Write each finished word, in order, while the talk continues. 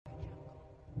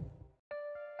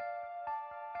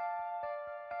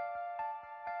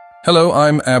Hello,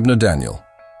 I'm Abner Daniel.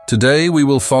 Today we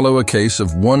will follow a case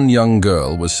of one young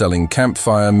girl was selling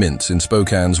campfire mints in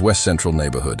Spokane's West Central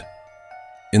neighborhood.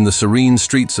 In the serene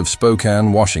streets of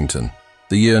Spokane, Washington,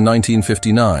 the year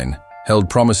 1959 held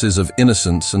promises of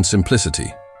innocence and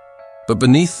simplicity. But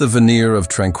beneath the veneer of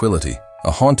tranquility, a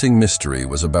haunting mystery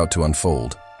was about to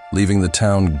unfold, leaving the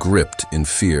town gripped in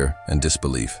fear and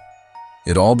disbelief.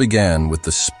 It all began with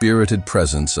the spirited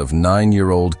presence of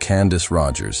 9-year-old Candace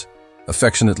Rogers,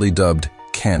 affectionately dubbed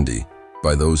Candy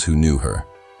by those who knew her.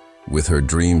 With her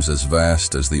dreams as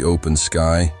vast as the open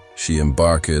sky, she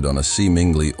embarked on a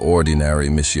seemingly ordinary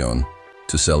mission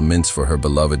to sell mints for her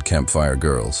beloved campfire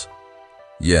girls.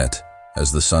 Yet,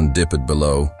 as the sun dipped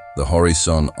below the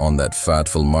horizon on that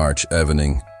fateful March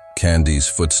evening, Candy's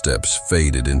footsteps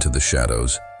faded into the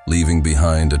shadows, leaving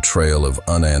behind a trail of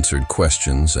unanswered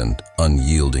questions and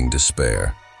unyielding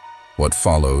despair. What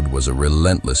followed was a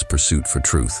relentless pursuit for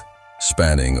truth,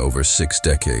 spanning over 6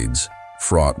 decades,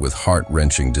 fraught with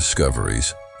heart-wrenching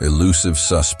discoveries, elusive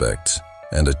suspects,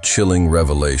 and a chilling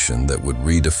revelation that would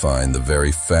redefine the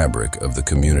very fabric of the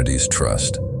community's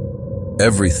trust.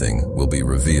 Everything will be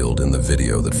revealed in the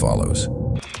video that follows.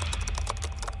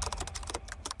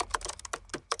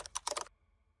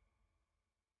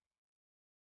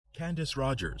 Candace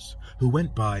Rogers, who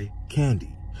went by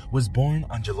Candy, was born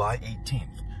on July 18,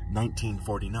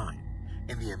 1949,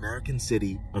 in the American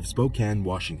city of Spokane,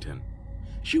 Washington.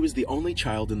 She was the only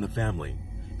child in the family,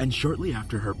 and shortly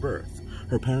after her birth,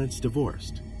 her parents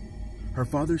divorced. Her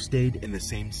father stayed in the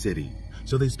same city,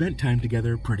 so they spent time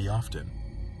together pretty often.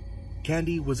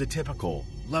 Candy was a typical,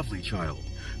 lovely child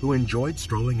who enjoyed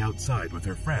strolling outside with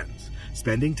her friends,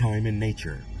 spending time in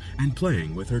nature, and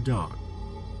playing with her dog.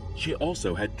 She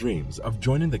also had dreams of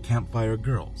joining the Campfire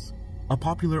Girls, a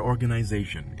popular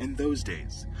organization in those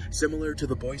days, similar to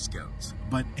the Boy Scouts,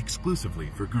 but exclusively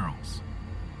for girls.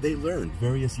 They learned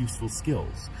various useful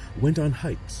skills, went on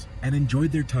hikes, and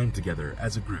enjoyed their time together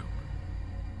as a group.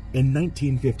 In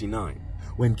 1959,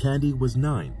 when Candy was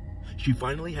 9, she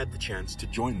finally had the chance to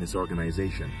join this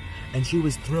organization, and she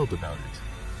was thrilled about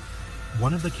it.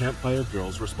 One of the Campfire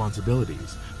Girls'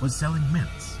 responsibilities was selling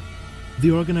mints.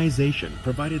 The organization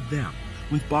provided them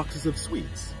with boxes of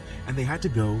sweets, and they had to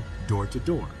go door to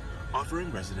door,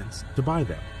 offering residents to buy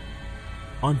them.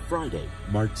 On Friday,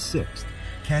 March 6th,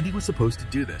 Candy was supposed to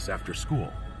do this after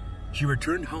school. She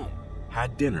returned home,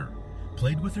 had dinner,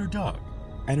 played with her dog,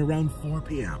 and around 4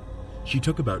 p.m., she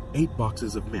took about 8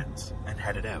 boxes of mints and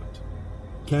headed out.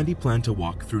 Candy planned to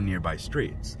walk through nearby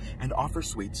streets and offer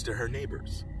sweets to her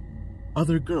neighbors.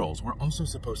 Other girls were also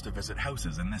supposed to visit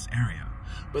houses in this area,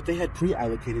 but they had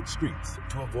pre-allocated streets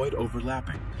to avoid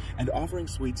overlapping and offering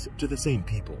sweets to the same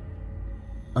people.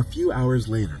 A few hours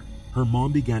later, her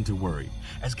mom began to worry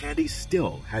as Candy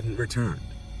still hadn't returned.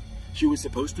 She was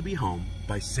supposed to be home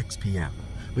by 6 p.m.,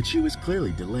 but she was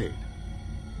clearly delayed.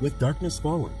 With darkness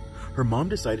falling, her mom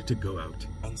decided to go out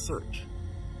and search.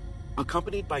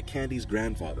 Accompanied by Candy's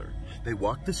grandfather, they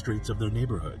walked the streets of their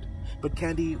neighborhood, but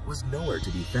Candy was nowhere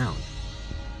to be found.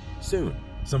 Soon,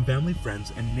 some family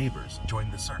friends and neighbors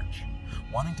joined the search,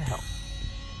 wanting to help.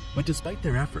 But despite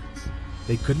their efforts,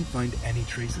 they couldn't find any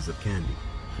traces of Candy,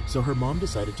 so her mom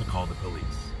decided to call the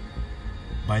police.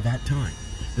 By that time,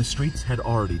 the streets had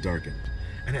already darkened,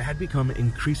 and it had become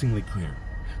increasingly clear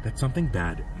that something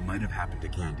bad might have happened to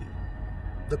Candy.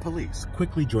 The police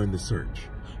quickly joined the search,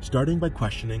 starting by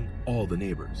questioning all the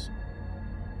neighbors.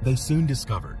 They soon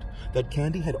discovered that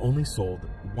Candy had only sold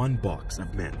 1 box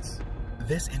of mints.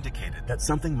 This indicated that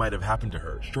something might have happened to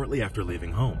her shortly after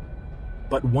leaving home.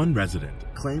 But one resident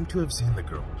claimed to have seen the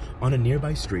girl on a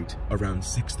nearby street around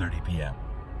 6:30 p.m.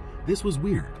 This was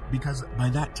weird because by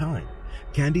that time,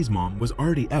 Candy's mom was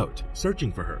already out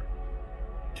searching for her.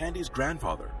 Candy's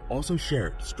grandfather also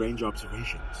shared strange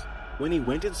observations. When he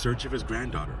went in search of his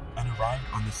granddaughter and arrived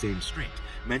on the same street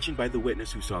mentioned by the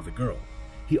witness who saw the girl,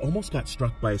 he almost got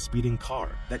struck by a speeding car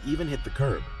that even hit the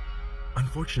curb.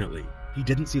 Unfortunately, he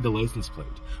didn't see the license plate,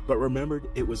 but remembered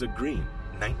it was a green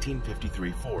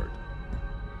 1953 Ford.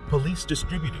 Police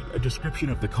distributed a description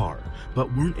of the car,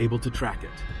 but weren't able to track it.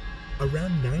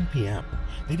 Around 9 p.m.,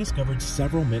 they discovered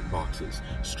several mint boxes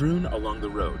strewn along the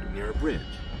road near a bridge.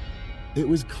 It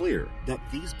was clear that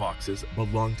these boxes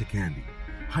belonged to Candy,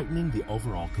 heightening the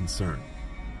overall concern.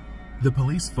 The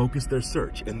police focused their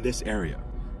search in this area,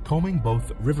 combing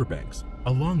both riverbanks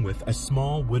along with a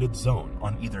small wooded zone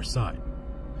on either side.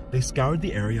 They scoured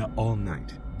the area all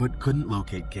night, but couldn't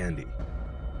locate Candy.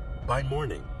 By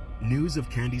morning, news of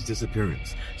Candy's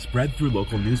disappearance spread through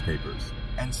local newspapers,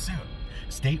 and soon,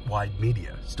 statewide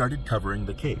media started covering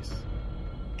the case.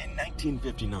 In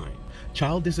 1959,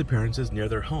 child disappearances near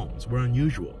their homes were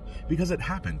unusual because it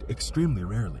happened extremely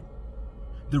rarely.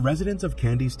 The residents of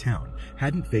Candy's town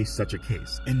hadn't faced such a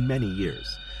case in many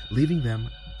years, leaving them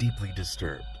deeply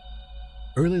disturbed.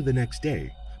 Early the next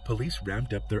day, police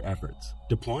ramped up their efforts,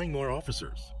 deploying more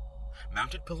officers.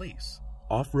 Mounted police,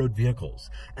 off-road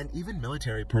vehicles, and even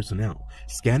military personnel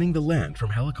scanning the land from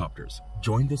helicopters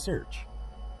joined the search.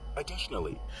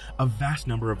 Additionally, a vast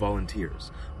number of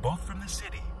volunteers, both from the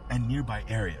city and nearby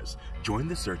areas,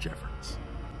 joined the search efforts.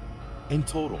 In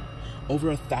total, over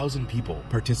 1,000 people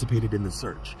participated in the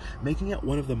search, making it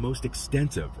one of the most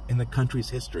extensive in the country's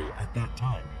history at that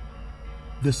time.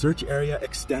 The search area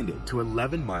extended to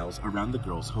 11 miles around the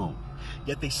girl's home,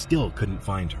 yet they still couldn't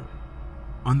find her.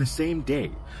 On the same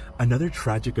day, another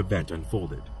tragic event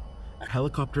unfolded. A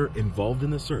helicopter involved in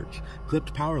the search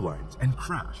clipped power lines and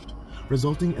crashed,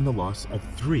 resulting in the loss of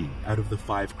 3 out of the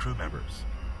 5 crew members.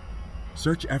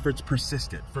 Search efforts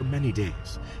persisted for many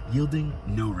days, yielding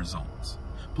no results.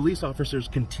 Police officers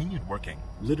continued working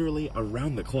literally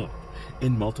around the clock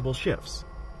in multiple shifts,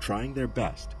 trying their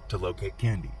best to locate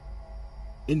Candy.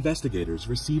 Investigators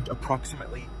received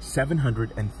approximately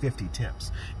 750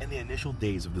 tips in the initial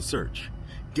days of the search,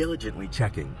 diligently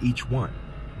checking each one,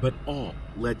 but all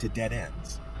led to dead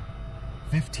ends.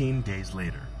 15 days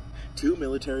later, 2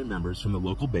 military members from the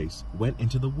local base went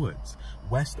into the woods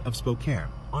west of Spokane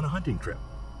on a hunting trip.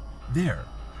 There,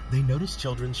 they noticed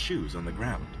children's shoes on the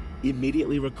ground,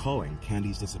 immediately recalling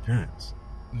Candy's disappearance.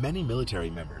 Many military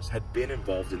members had been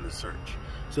involved in the search,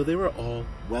 so they were all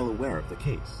well aware of the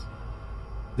case.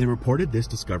 They reported this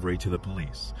discovery to the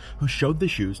police, who showed the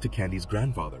shoes to Candy's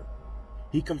grandfather.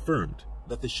 He confirmed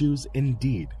that the shoes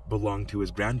indeed belonged to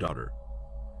his granddaughter.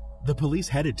 The police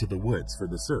headed to the woods for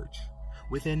the search.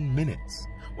 Within minutes,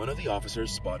 one of the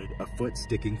officers spotted a foot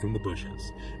sticking from the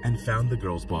bushes and found the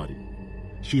girl's body.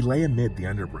 She lay amid the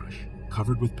underbrush,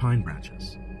 covered with pine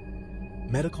branches.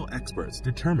 Medical experts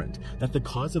determined that the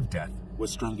cause of death was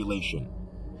strangulation.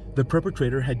 The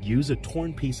perpetrator had used a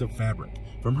torn piece of fabric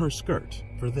from her skirt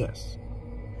for this.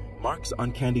 Marks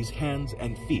on Candy's hands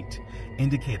and feet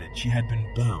indicated she had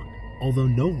been bound, although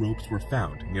no ropes were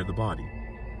found near the body.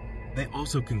 They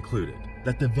also concluded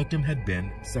that the victim had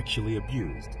been sexually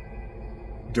abused.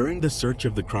 During the search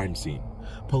of the crime scene,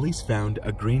 police found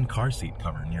a green car seat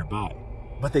cover nearby,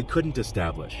 but they couldn't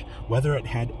establish whether it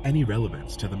had any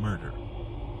relevance to the murder.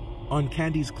 On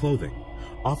Candy's clothing,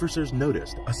 officers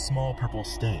noticed a small purple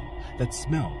stain that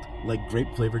smelled like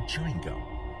grape-flavored chewing gum.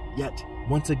 Yet,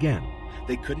 once again,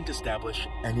 they couldn't establish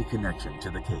any connection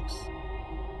to the case.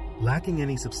 Lacking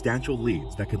any substantial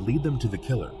leads that could lead them to the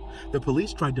killer, the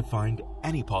police tried to find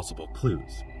any possible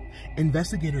clues.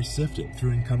 Investigators sifted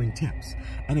through incoming tips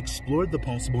and explored the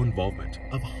possible involvement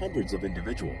of hundreds of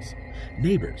individuals,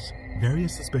 neighbors,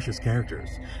 various suspicious characters,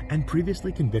 and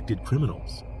previously convicted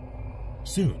criminals.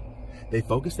 Soon, they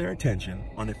focused their attention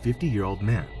on a 50-year-old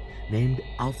man named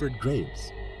Alfred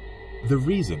Graves. The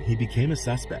reason he became a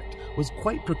suspect was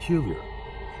quite peculiar.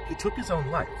 He took his own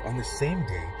life on the same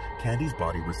day Candy's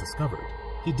body was discovered.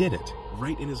 He did it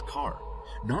right in his car,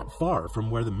 not far from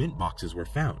where the mint boxes were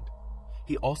found.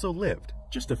 He also lived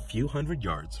just a few hundred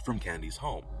yards from Candy's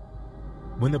home.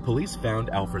 When the police found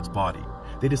Alfred's body,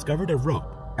 they discovered a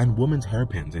rope and woman's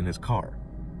hairpins in his car.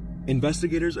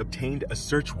 Investigators obtained a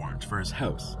search warrant for his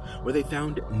house, where they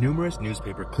found numerous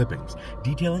newspaper clippings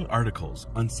detailing articles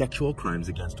on sexual crimes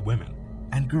against women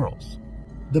and girls.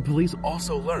 The police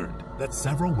also learned that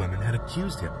several women had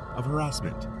accused him of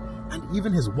harassment, and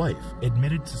even his wife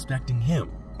admitted suspecting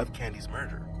him of Candy's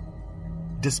murder.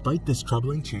 Despite this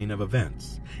troubling chain of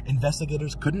events,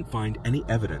 investigators couldn't find any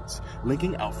evidence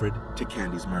linking Alfred to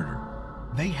Candy's murder.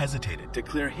 They hesitated to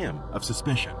clear him of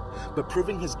suspicion, but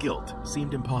proving his guilt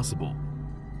seemed impossible.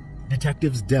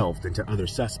 Detectives delved into other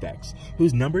suspects,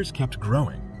 whose numbers kept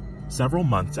growing. Several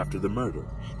months after the murder,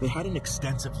 they had an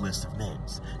extensive list of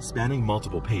names, spanning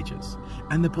multiple pages,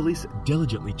 and the police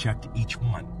diligently checked each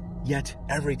one. Yet,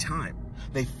 every time,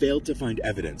 they failed to find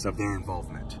evidence of their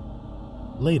involvement.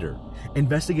 Later,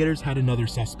 investigators had another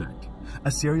suspect,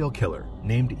 a serial killer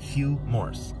named Hugh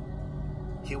Morse.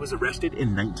 He was arrested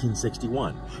in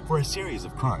 1961 for a series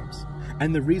of crimes,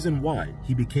 and the reason why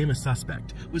he became a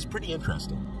suspect was pretty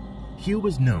interesting. Hugh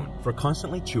was known for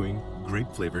constantly chewing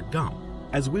grape-flavored gum.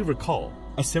 As we recall,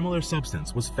 a similar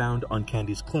substance was found on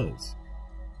Candy's clothes.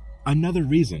 Another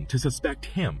reason to suspect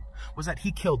him was that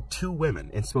he killed 2 women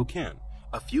in Spokane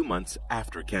a few months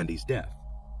after Candy's death.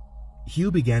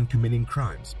 Hugh began committing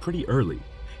crimes pretty early.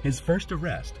 His first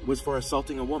arrest was for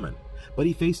assaulting a woman, but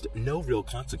he faced no real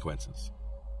consequences.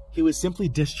 He was simply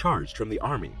discharged from the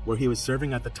army where he was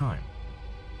serving at the time.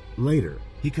 Later,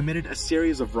 He committed a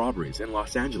series of robberies in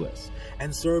Los Angeles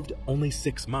and served only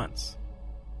 6 months.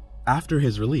 After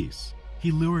his release,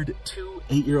 he lured 2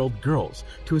 8-year-old girls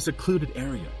to a secluded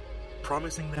area,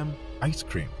 promising them ice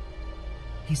cream.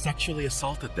 He sexually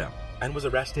assaulted them and was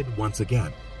arrested once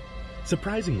again.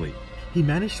 Surprisingly, he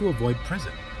managed to avoid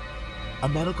prison. A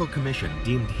medical commission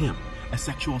deemed him a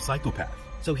sexual psychopath,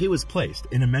 so he was placed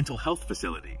in a mental health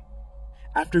facility.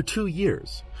 After 2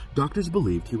 years, doctors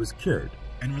believed he was cured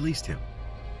and released him.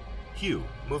 Hugh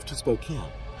moved to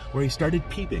Spokane, where he started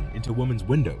peeping into women's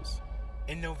windows.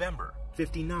 In November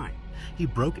 '59, he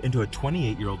broke into a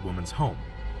 28-year-old woman's home,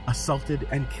 assaulted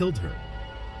and killed her.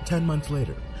 10 months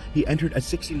later, he entered a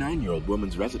 69-year-old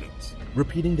woman's residence,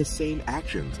 repeating the same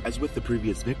actions as with the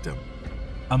previous victim.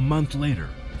 A month later,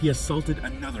 he assaulted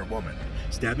another woman,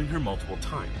 stabbing her multiple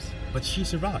times, but she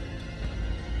survived.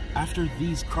 After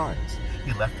these crimes,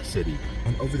 he left the city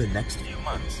and over the next few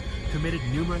months committed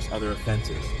numerous other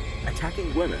offenses,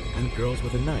 attacking women and girls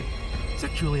with a knife,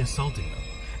 sexually assaulting them,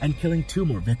 and killing 2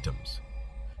 more victims.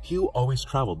 Hugh always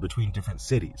traveled between different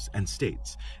cities and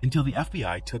states until the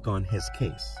FBI took on his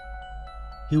case.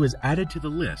 He was added to the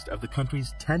list of the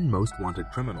country's 10 most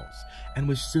wanted criminals and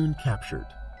was soon captured.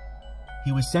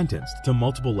 He was sentenced to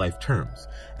multiple life terms,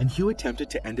 and Hugh attempted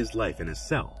to end his life in his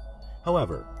cell.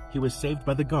 However, he was saved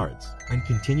by the guards and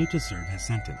continued to serve his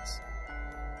sentence.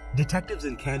 Detectives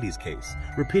in Candy's case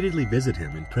repeatedly visit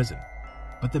him in prison,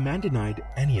 but the man denied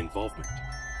any involvement.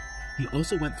 He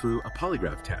also went through a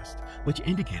polygraph test, which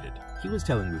indicated he was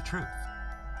telling the truth.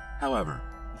 However,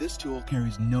 this tool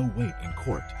carries no weight in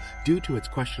court due to its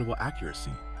questionable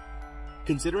accuracy.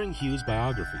 Considering Hugh's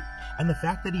biography and the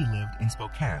fact that he lived in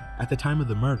Spokane at the time of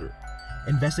the murder,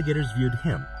 investigators viewed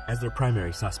him as their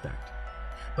primary suspect.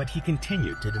 But he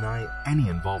continued to deny any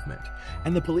involvement,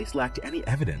 and the police lacked any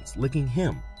evidence linking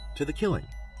him to the killing.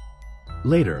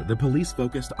 Later, the police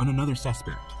focused on another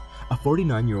suspect, a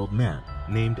 49-year-old man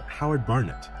named Howard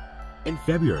Barnett. In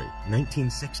February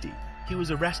 1960, he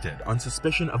was arrested on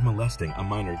suspicion of molesting a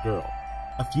minor girl.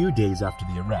 A few days after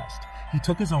the arrest, he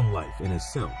took his own life in his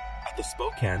cell at the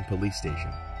Spokane police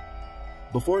station.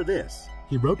 Before this,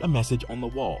 he wrote a message on the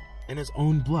wall in his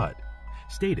own blood,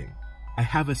 stating, "I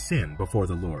have a sin before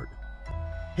the Lord."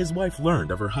 His wife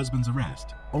learned of her husband's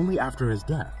arrest only after his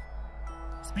death.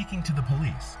 Speaking to the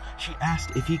police, she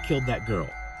asked if he killed that girl,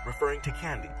 referring to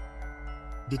Candy.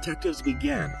 Detectives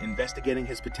began investigating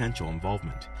his potential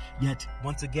involvement, yet,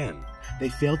 once again, they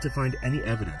failed to find any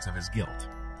evidence of his guilt.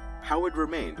 Howard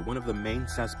remained one of the main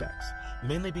suspects,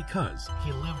 mainly because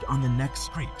he lived on the next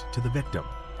street to the victim.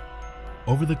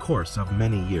 Over the course of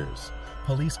many years,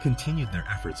 police continued their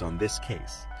efforts on this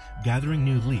case, gathering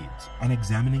new leads and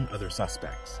examining other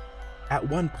suspects. At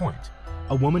one point,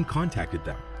 a woman contacted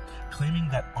them, claiming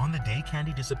that on the day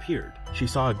Candy disappeared, she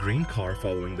saw a green car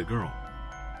following the girl.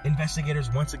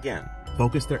 Investigators once again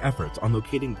focused their efforts on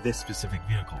locating this specific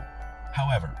vehicle.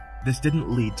 However, this didn't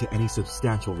lead to any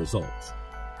substantial results.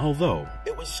 Although,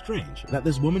 it was strange that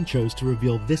this woman chose to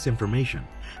reveal this information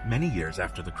many years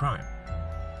after the crime.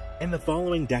 In the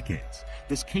following decades,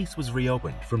 this case was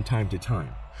reopened from time to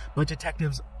time, but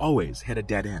detectives always hit a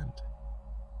dead end.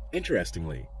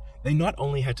 Interestingly, they not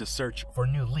only had to search for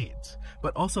new leads,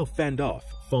 but also fend off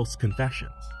false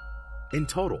confessions. In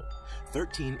total,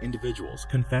 13 individuals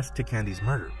confessed to Candy's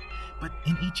murder, but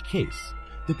in each case,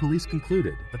 the police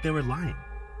concluded that they were lying.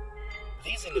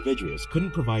 These individuals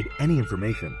couldn't provide any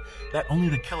information that only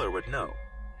the killer would know,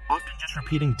 often just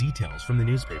repeating details from the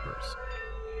newspapers.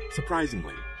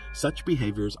 Surprisingly, such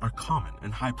behaviors are common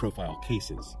in high-profile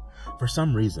cases. For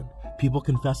some reason, people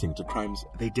confessing to crimes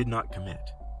they did not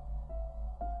commit.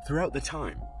 Throughout the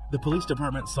time, the police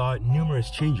department saw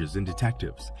numerous changes in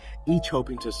detectives, each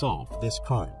hoping to solve this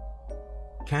crime.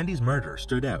 Candy's murder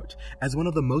stood out as one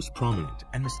of the most prominent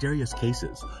and mysterious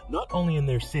cases, not only in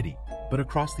their city, but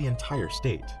across the entire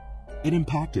state. It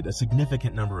impacted a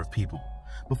significant number of people.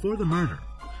 Before the murder,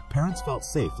 parents felt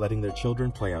safe letting their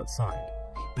children play outside.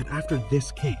 But after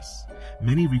this case,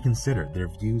 many reconsidered their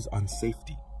views on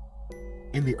safety.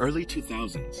 In the early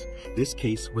 2000s, this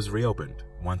case was reopened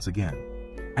once again.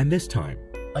 And this time,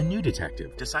 a new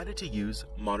detective decided to use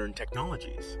modern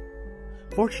technologies.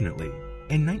 Fortunately,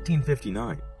 in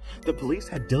 1959, the police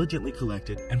had diligently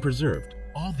collected and preserved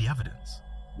all the evidence,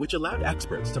 which allowed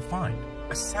experts to find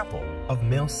a sample of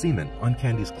male semen on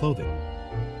Candy's clothing.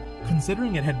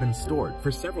 Considering it had been stored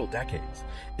for several decades,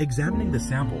 examining the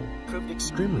sample proved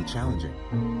extremely challenging.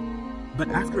 But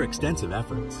after extensive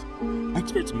efforts,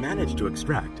 experts managed to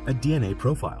extract a DNA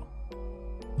profile.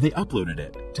 They uploaded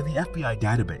it to the FBI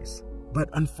database, but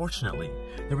unfortunately,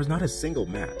 there was not a single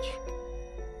match.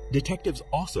 Detectives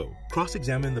also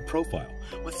cross-examined the profile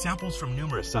with samples from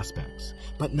numerous suspects,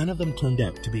 but none of them turned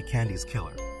out to be Candy's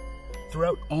killer.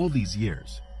 Throughout all these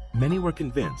years, many were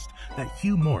convinced that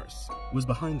Hugh Morse was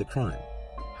behind the crime.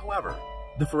 However,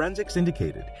 the forensics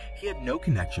indicated he had no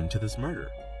connection to this murder.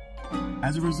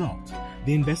 As a result,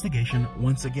 the investigation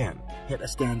once again hit a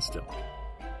standstill.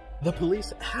 The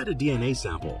police had a DNA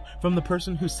sample from the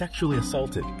person who sexually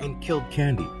assaulted and killed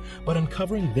Candy, but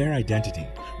uncovering their identity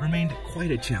remained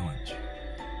quite a challenge.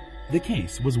 The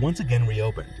case was once again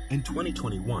reopened in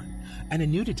 2021, and a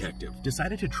new detective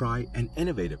decided to try an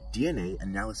innovative DNA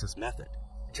analysis method,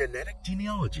 genetic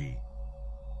genealogy.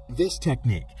 This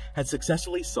technique had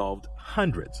successfully solved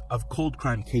hundreds of cold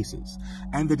crime cases,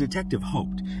 and the detective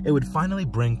hoped it would finally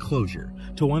bring closure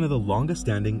to one of the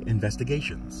longest-standing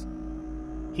investigations.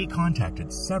 He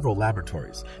contacted several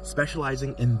laboratories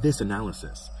specializing in this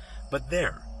analysis, but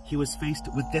there he was faced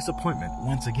with disappointment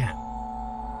once again.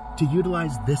 To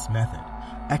utilize this method,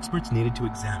 experts needed to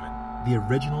examine the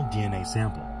original DNA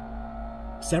sample.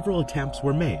 Several attempts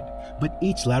were made, but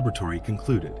each laboratory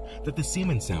concluded that the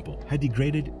semen sample had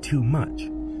degraded too much,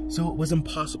 so it was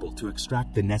impossible to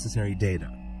extract the necessary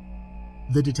data.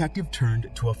 The detective turned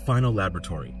to a final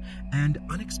laboratory, and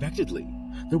unexpectedly,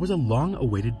 there was a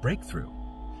long-awaited breakthrough.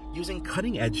 Using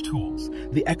cutting-edge tools,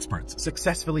 the experts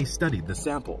successfully studied the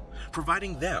sample,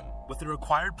 providing them with the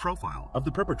required profile of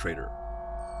the perpetrator.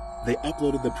 They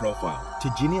uploaded the profile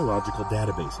to genealogical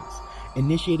databases,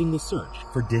 initiating the search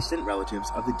for distant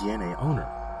relatives of the DNA owner.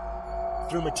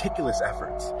 Through meticulous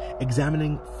efforts,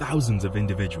 examining thousands of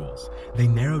individuals, they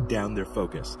narrowed down their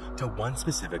focus to one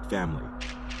specific family.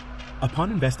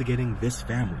 Upon investigating this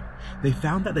family, they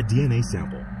found that the DNA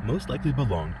sample most likely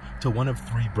belonged to one of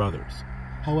three brothers.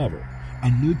 However, a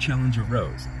new challenge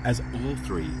arose as all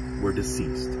three were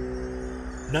deceased.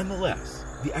 Nonetheless,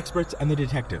 the experts and the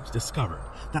detectives discovered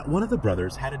that one of the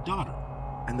brothers had a daughter,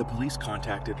 and the police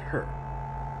contacted her.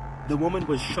 The woman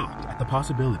was shocked at the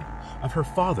possibility of her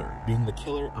father being the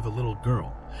killer of a little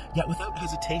girl, yet without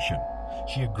hesitation,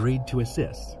 she agreed to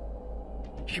assist.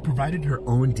 She provided her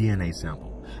own DNA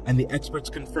sample, and the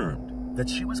experts confirmed that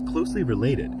she was closely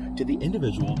related to the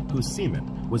individual whose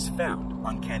semen was found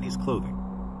on Candy's clothing.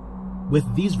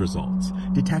 With these results,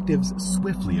 detectives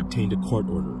swiftly obtained a court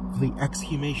order for the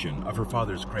exhumation of her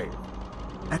father's grave.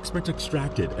 Experts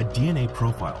extracted a DNA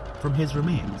profile from his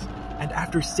remains, and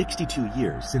after 62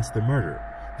 years since the murder,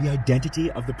 the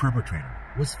identity of the perpetrator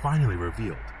was finally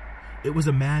revealed. It was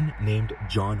a man named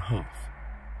John Hoff.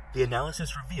 The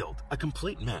analysis revealed a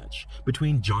complete match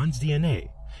between John's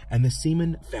DNA and the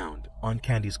semen found on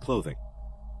Candy's clothing.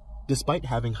 Despite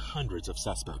having hundreds of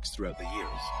suspects throughout the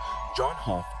years, John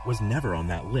Hoff was never on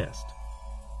that list.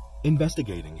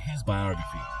 Investigating his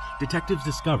biography, detectives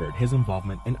discovered his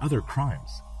involvement in other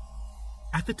crimes.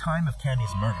 At the time of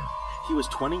Candy's murder, he was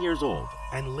 20 years old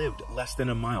and lived less than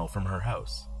a mile from her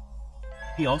house.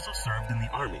 He also served in the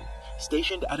army,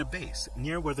 stationed at a base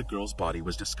near where the girl's body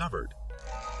was discovered.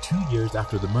 2 years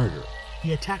after the murder,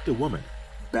 he attacked a woman,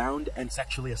 bound and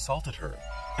sexually assaulted her,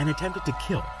 and attempted to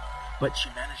kill, but she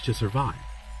managed to survive.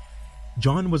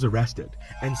 John was arrested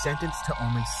and sentenced to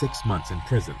only 6 months in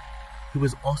prison. He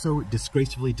was also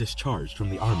disgracefully discharged from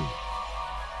the army.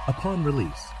 Upon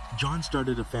release, John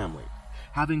started a family,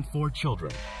 having 4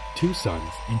 children, 2 sons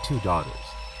and 2 daughters.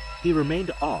 He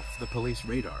remained off the police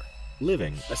radar,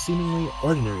 living a seemingly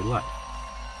ordinary life.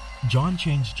 John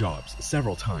changed jobs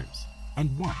several times,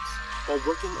 and once, while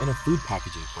working in a food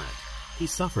packaging plant, he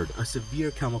suffered a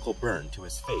severe chemical burn to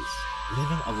his face,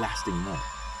 leaving a lasting mark.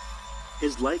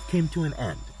 His life came to an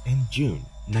end in June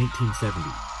 1970,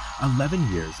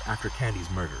 11 years after Candy's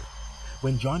murder,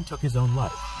 when John took his own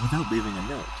life without leaving a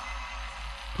note.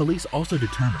 Police also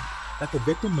determined that the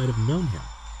victim might have known him.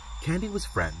 Candy was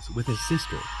friends with his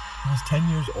sister, who was 10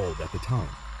 years old at the time.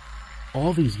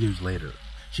 All these years later,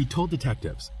 she told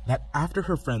detectives that after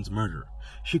her friend's murder,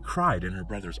 she cried in her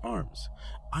brother's arms,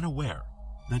 unaware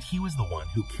that he was the one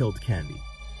who killed Candy.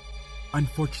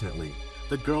 Unfortunately,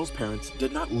 the girl's parents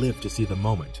did not live to see the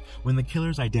moment when the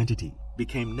killer's identity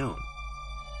became known.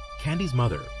 Candy's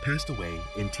mother passed away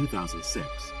in 2006,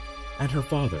 and her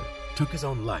father took his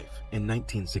own life in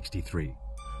 1963,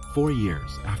 4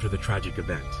 years after the tragic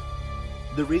event.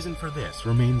 The reason for this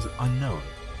remains unknown,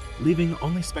 leaving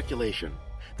only speculation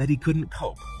that he couldn't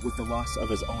cope with the loss of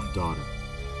his own daughter.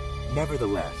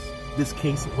 Nevertheless, this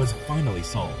case was finally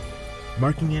solved,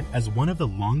 marking it as one of the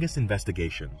longest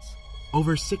investigations.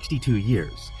 Over 62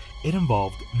 years, it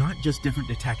involved not just different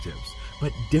detectives,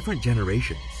 but different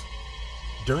generations.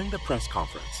 During the press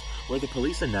conference, where the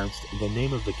police announced the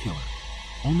name of the killer,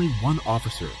 only one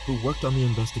officer who worked on the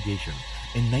investigation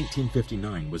in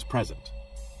 1959 was present.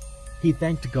 He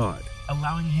thanked God,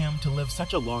 allowing him to live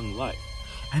such a long life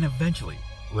and eventually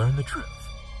learn the truth.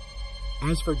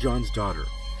 As for John's daughter,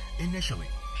 initially,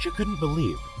 she couldn't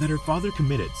believe that her father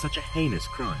committed such a heinous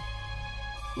crime.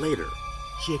 Later,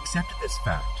 she accepted this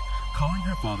fact, calling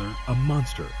her father a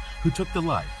monster who took the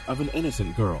life of an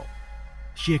innocent girl.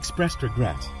 She expressed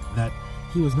regret that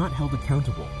he was not held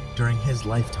accountable during his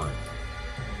lifetime.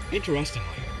 Interestingly,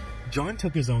 John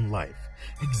took his own life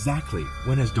exactly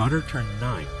when his daughter turned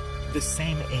 9, the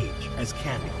same age as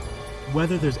Candy.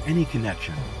 Whether there's any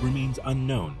connection remains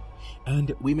unknown,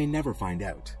 and we may never find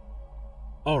out.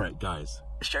 Alright guys,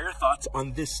 share your thoughts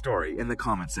on this story in the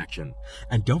comment section,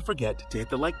 and don't forget to hit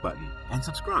the like button and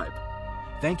subscribe.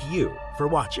 Thank you for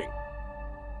watching.